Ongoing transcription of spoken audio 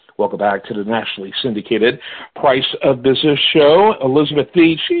Welcome back to the nationally syndicated Price of Business show. Elizabeth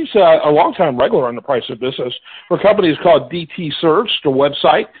Thede, she's a longtime regular on the Price of Business. Her company is called DT Search, their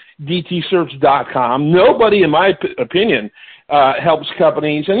website, dtsearch.com. Nobody, in my opinion, helps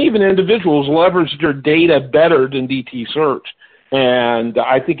companies and even individuals leverage their data better than DT Search. And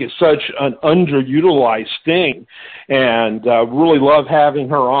I think it's such an underutilized thing, and really love having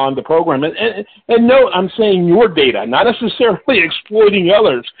her on the program. And note, I'm saying your data, not necessarily exploiting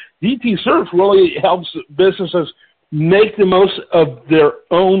others. DT Search really helps businesses make the most of their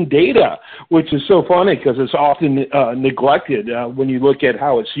own data, which is so funny because it's often neglected when you look at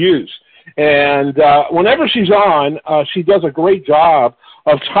how it's used. And whenever she's on, she does a great job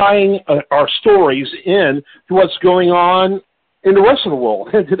of tying our stories in to what's going on in the rest of the world.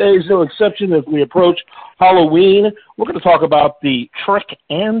 And today is no exception as we approach Halloween. We're going to talk about the trick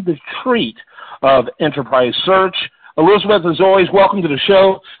and the treat of enterprise search. Elizabeth, as always, welcome to the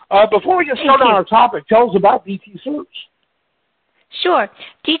show. Before we get started on our topic, tell us about DT Search. Sure.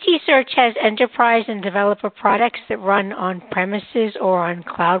 DT Search has enterprise and developer products that run on premises or on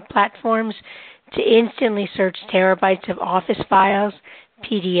cloud platforms to instantly search terabytes of Office files,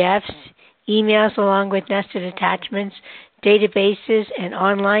 PDFs, emails along with nested attachments, databases, and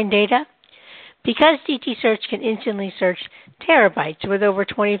online data. Because DT Search can instantly search terabytes with over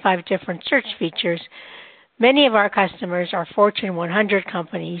 25 different search features, many of our customers are Fortune 100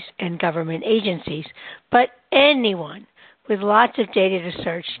 companies and government agencies, but anyone with lots of data to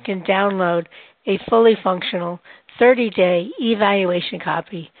search can download a fully functional 30-day evaluation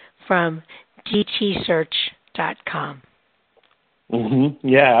copy from dtsearch.com.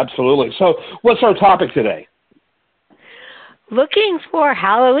 Yeah, absolutely. So what's our topic today? Looking for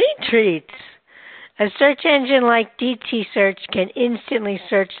Halloween treats. A search engine like DT Search can instantly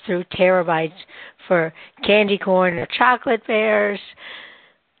search through terabytes for candy corn or chocolate bars,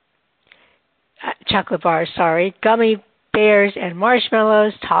 gummy bears and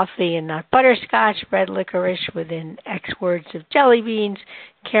marshmallows, toffee and nut butterscotch, red licorice within X words of jelly beans,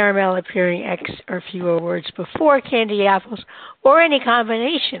 caramel appearing X or fewer words before candy apples, or any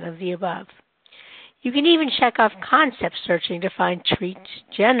combination of the above. You can even check off concept searching to find treats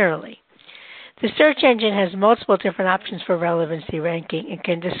generally. The search engine has multiple different options for relevancy ranking and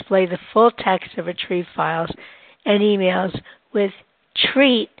can display the full text of retrieved files and emails with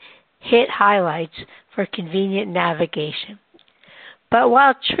treat hit highlights for convenient navigation. But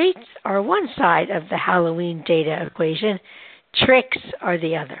while treats are one side of the Halloween data equation, tricks are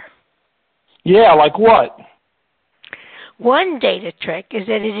the other. Yeah, like what? One data trick is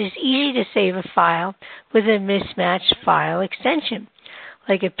that it is easy to save a file with a mismatched file extension,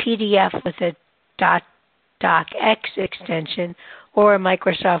 like a PDF with a .docx extension or a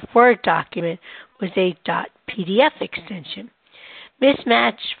Microsoft Word document with a .pdf extension.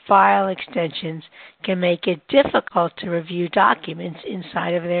 Mismatched file extensions can make it difficult to review documents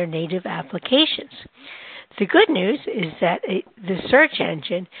inside of their native applications. The good news is that the search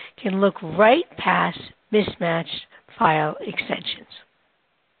engine can look right past mismatched file extensions.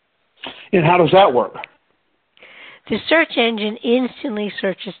 And how does that work? The search engine instantly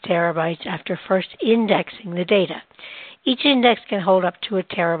searches terabytes after first indexing the data. Each index can hold up to a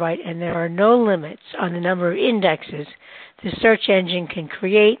terabyte, and there are no limits on the number of indexes the search engine can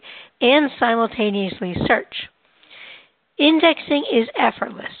create and simultaneously search. Indexing is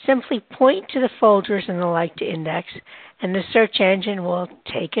effortless. Simply point to the folders and the like to index, and the search engine will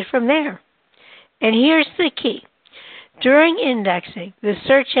take it from there. And here's the key. During indexing, the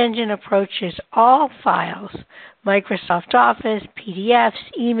search engine approaches all files, Microsoft Office, PDFs,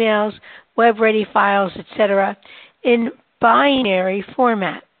 emails, web-ready files, etc., in binary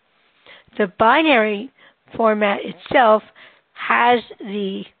format. The binary format itself has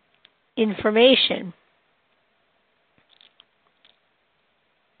the information.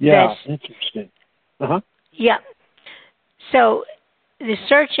 Yeah, interesting. Yeah. So the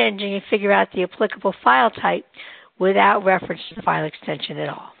search engine can figure out the applicable file type without reference to the file extension at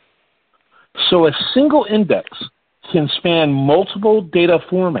all. So a single index can span multiple data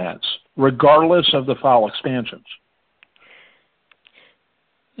formats regardless of the file expansions.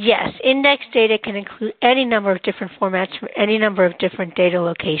 Yes, index data can include any number of different formats from any number of different data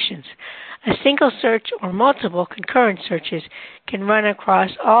locations. A single search or multiple concurrent searches can run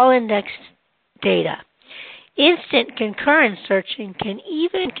across all indexed data. Instant concurrent searching can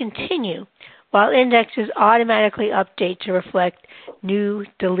even continue while indexes automatically update to reflect new,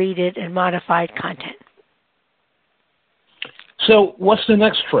 deleted, and modified content. So what's the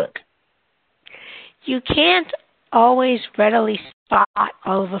next trick? You can't always readily spot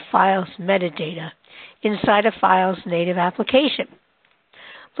all of a file's metadata inside a file's native application.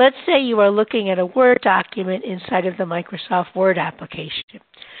 Let's say you are looking at a Word document inside of the Microsoft Word application.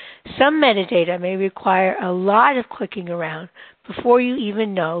 Some metadata may require a lot of clicking around before you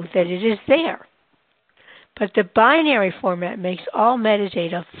even know that it is there. But the binary format makes all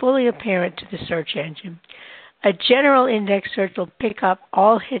metadata fully apparent to the search engine. A general index search will pick up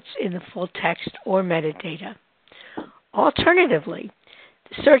all hits in the full text or metadata. Alternatively,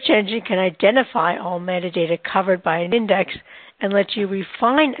 the search engine can identify all metadata covered by an index and let you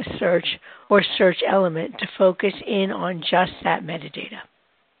refine a search or search element to focus in on just that metadata.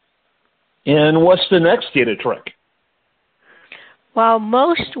 And what's the next data trick? While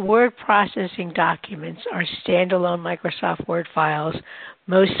most word processing documents are standalone Microsoft Word files,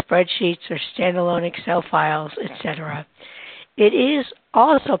 most spreadsheets are standalone Excel files, etc., it is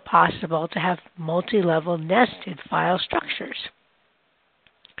also possible to have multi-level nested file structures.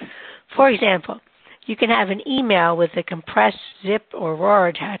 For example, you can have an email with a compressed zip or RAR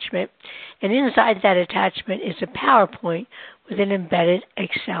attachment, and inside that attachment is a PowerPoint with an embedded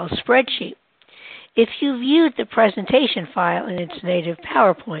Excel spreadsheet. If you viewed the presentation file in its native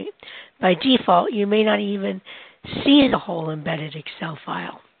PowerPoint, by default you may not even see the whole embedded Excel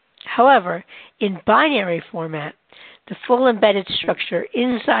file. However, in binary format, the full embedded structure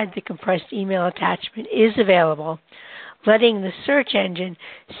inside the compressed email attachment is available, letting the search engine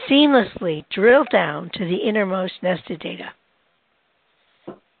seamlessly drill down to the innermost nested data.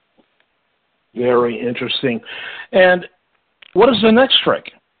 Very interesting. And what is the next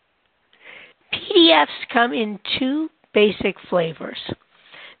trick? PDFs come in two basic flavors.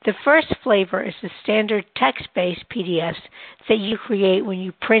 The first flavor is the standard text-based PDFs that you create when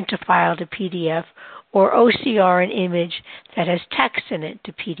you print a file to PDF or OCR an image that has text in it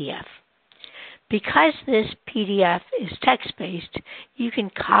to PDF. Because this PDF is text-based, you can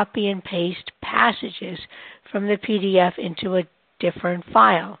copy and paste passages from the PDF into a different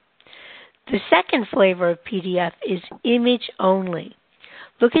file. The second flavor of PDF is image-only.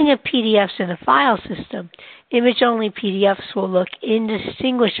 Looking at PDFs in a file system, image-only PDFs will look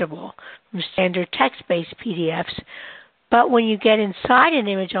indistinguishable from standard text-based PDFs, but when you get inside an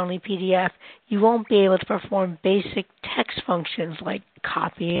image-only PDF, you won't be able to perform basic text functions like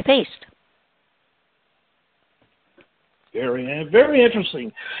copy and paste. Very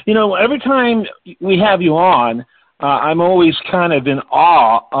interesting. You know, every time we have you on, I'm always kind of in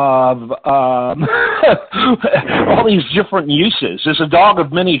awe of all these different uses. It's a dog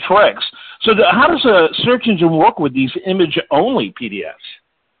of many tricks. So how does a search engine work with these image-only PDFs?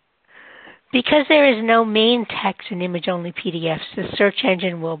 Because there is no main text in image-only PDFs, the search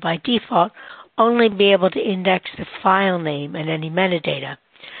engine will, by default, only be able to index the file name and any metadata.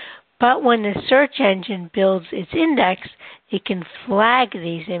 But when the search engine builds its index, it can flag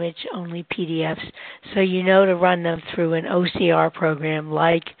these image-only PDFs so you know to run them through an OCR program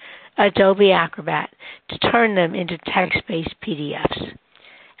like Adobe Acrobat to turn them into text-based PDFs.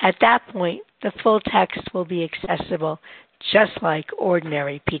 At that point, the full text will be accessible just like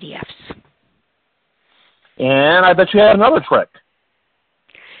ordinary PDFs. And I bet you have another trick.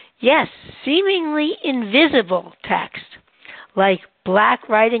 Yes, seemingly invisible text, like black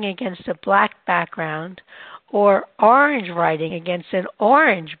writing against a black background or orange writing against an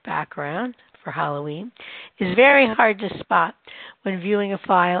orange background for Halloween, is very hard to spot when viewing a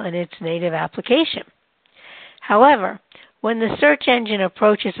file in its native application. However, when the search engine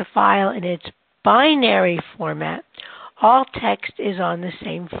approaches a file in its binary format, all text is on the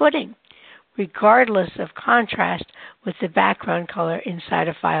same footing, regardless of contrast with the background color inside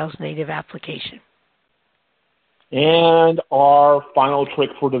a file's native application. And our final trick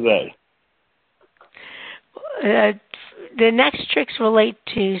for today. The next tricks relate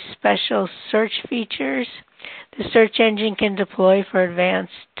to special search features the search engine can deploy for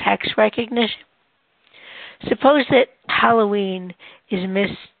advanced text recognition. Suppose that Halloween is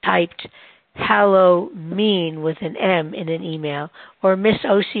mistyped Halloween with an M in an email, or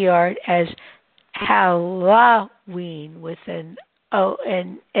mis-OCR'd as Halloween with an O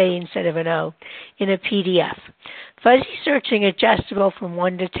and A instead of an O in a PDF. Fuzzy searching adjustable from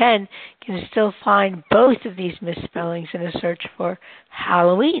 1 to 10 can still find both of these misspellings in a search for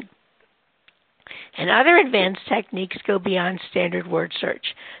Halloween. And other advanced techniques go beyond standard word search,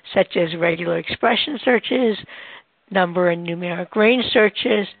 such as regular expression searches, number and numeric range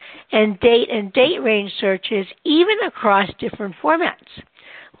searches, and date range searches, even across different formats,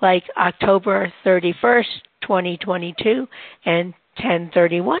 like October 31st, 2022, and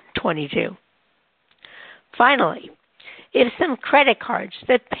 10/31/22. Finally, if some credit cards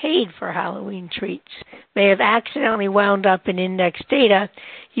that paid for Halloween treats may have accidentally wound up in index data,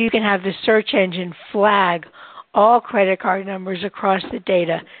 you can have the search engine flag all credit card numbers across the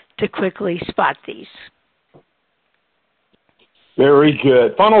data to quickly spot these. Very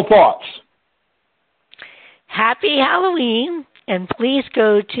good. Final thoughts. Happy Halloween, and please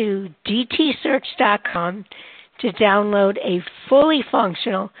go to dtsearch.com to download a fully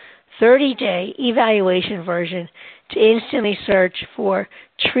functional 30-day evaluation version to instantly search for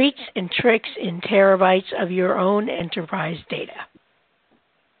treats and tricks in terabytes of your own enterprise data.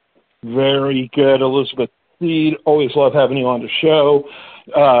 Very good, Elizabeth Thede. Always love having you on the show.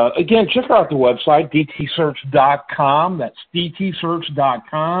 Again, check out the website, dtsearch.com. That's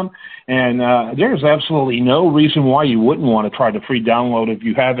dtsearch.com. And there's absolutely no reason why you wouldn't want to try the free download if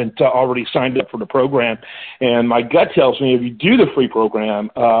you haven't already signed up for the program. And my gut tells me if you do the free program,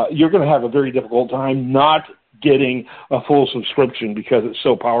 you're going to have a very difficult time not getting a full subscription because it's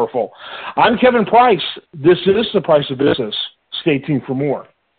so powerful. I'm Kevin Price. This is The Price of Business. Stay tuned for more.